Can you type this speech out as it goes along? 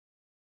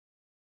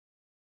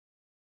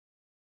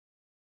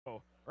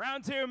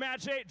Round 2,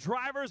 match 8,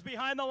 drivers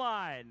behind the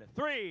line.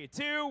 3,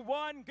 2,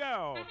 1,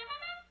 go.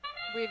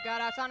 We've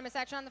got autonomous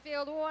action on the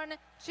field. 1,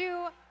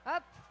 2,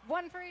 up,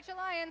 1 for each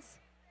alliance.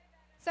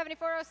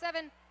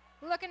 7407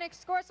 looking to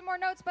score some more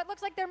notes, but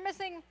looks like they're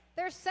missing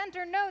their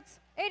center notes.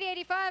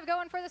 8085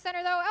 going for the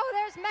center though. Oh,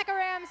 there's Mecha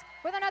Rams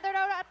with another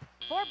note up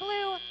for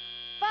blue.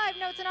 5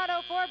 notes in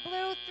auto for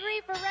blue,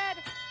 3 for red.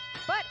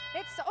 But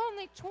it's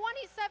only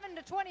 27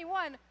 to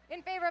 21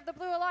 in favor of the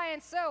blue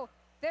alliance, so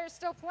there's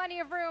still plenty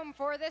of room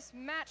for this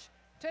match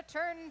to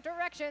turn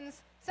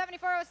directions.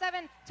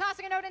 7407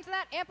 tossing a note into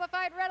that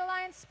amplified red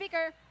alliance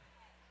speaker.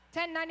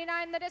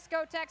 1099 the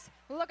disco text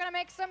looking to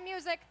make some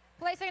music,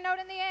 placing a note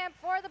in the amp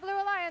for the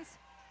blue alliance.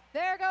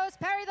 There goes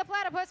Perry the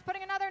platypus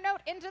putting another note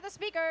into the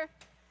speaker.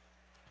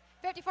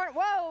 54,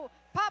 whoa,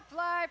 pop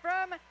fly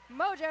from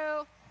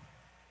Mojo.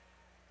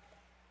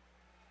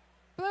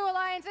 Blue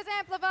alliance is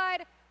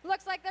amplified.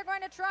 Looks like they're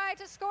going to try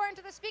to score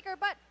into the speaker,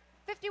 but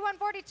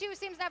 5142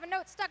 seems to have a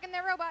note stuck in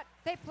their robot.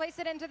 They place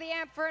it into the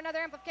amp for another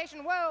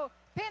amplification. Whoa,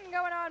 pin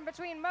going on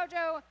between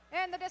Mojo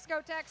and the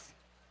Discotex.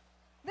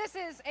 This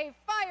is a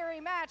fiery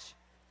match.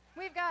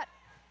 We've got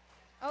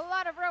a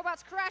lot of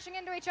robots crashing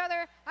into each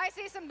other. I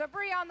see some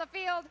debris on the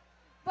field,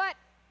 but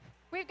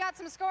we've got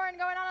some scoring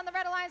going on the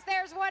Red Alliance.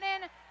 There's one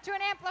in to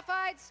an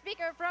amplified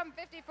speaker from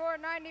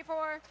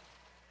 5494.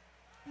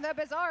 The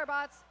Bizarre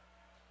Bots.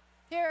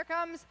 Here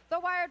comes the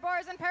Wired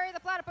Boars and Perry the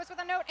Platypus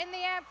with a note in the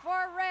amp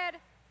for red.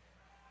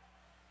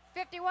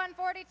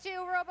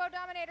 5142 Robo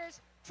Dominators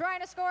trying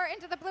to score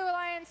into the Blue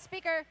Alliance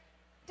speaker.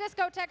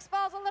 Discotex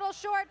falls a little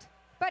short,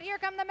 but here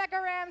come the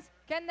Mecha Rams.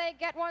 Can they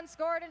get one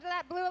scored into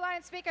that Blue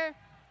Alliance speaker?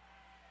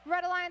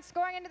 Red Alliance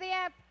scoring into the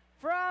amp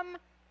from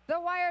the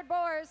Wired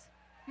Boars.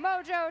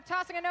 Mojo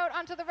tossing a note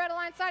onto the Red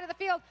Alliance side of the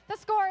field. The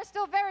score is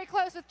still very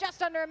close with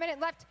just under a minute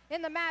left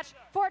in the match.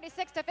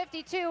 46 to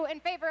 52 in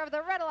favor of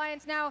the Red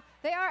Alliance now.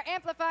 They are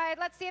amplified.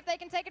 Let's see if they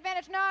can take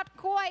advantage. Not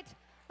quite.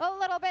 A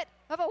little bit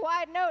of a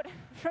wide note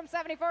from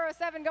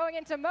 7407 going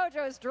into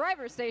Mojo's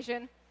driver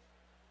station.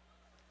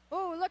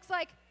 Ooh, looks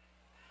like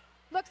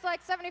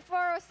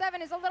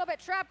 7407 is a little bit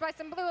trapped by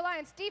some Blue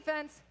Alliance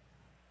defense.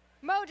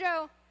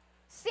 Mojo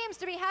seems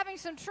to be having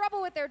some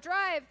trouble with their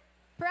drive.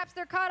 Perhaps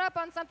they're caught up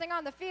on something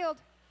on the field.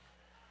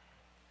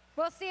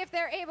 We'll see if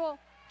they're able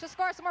to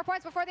score some more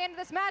points before the end of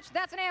this match.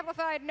 That's an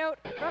amplified note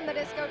from the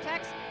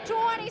Discotex.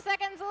 20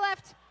 seconds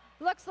left.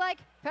 Looks like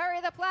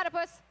Perry the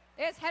Platypus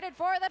is headed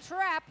for the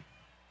trap.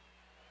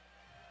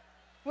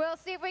 We'll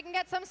see if we can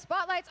get some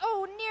spotlights.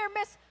 Oh, near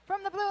miss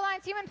from the Blue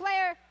Alliance human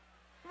player.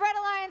 Red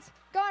Alliance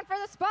going for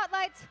the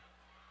spotlights.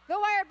 The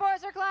Wired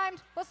Boars are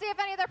climbed. We'll see if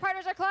any of their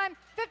partners are climbed.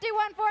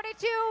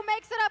 5142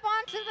 makes it up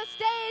onto the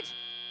stage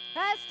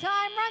as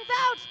time runs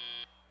out.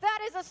 That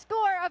is a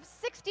score of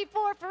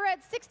 64 for red,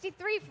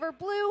 63 for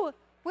blue,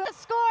 with a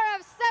score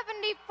of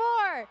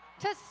 74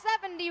 to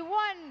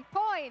 71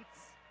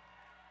 points.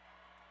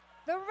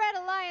 The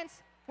Red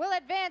Alliance will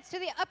advance to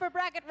the upper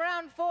bracket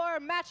round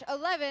 4, match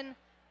 11,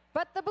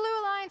 but the Blue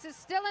Alliance is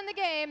still in the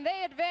game.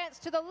 They advance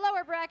to the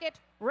lower bracket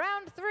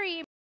round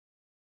 3.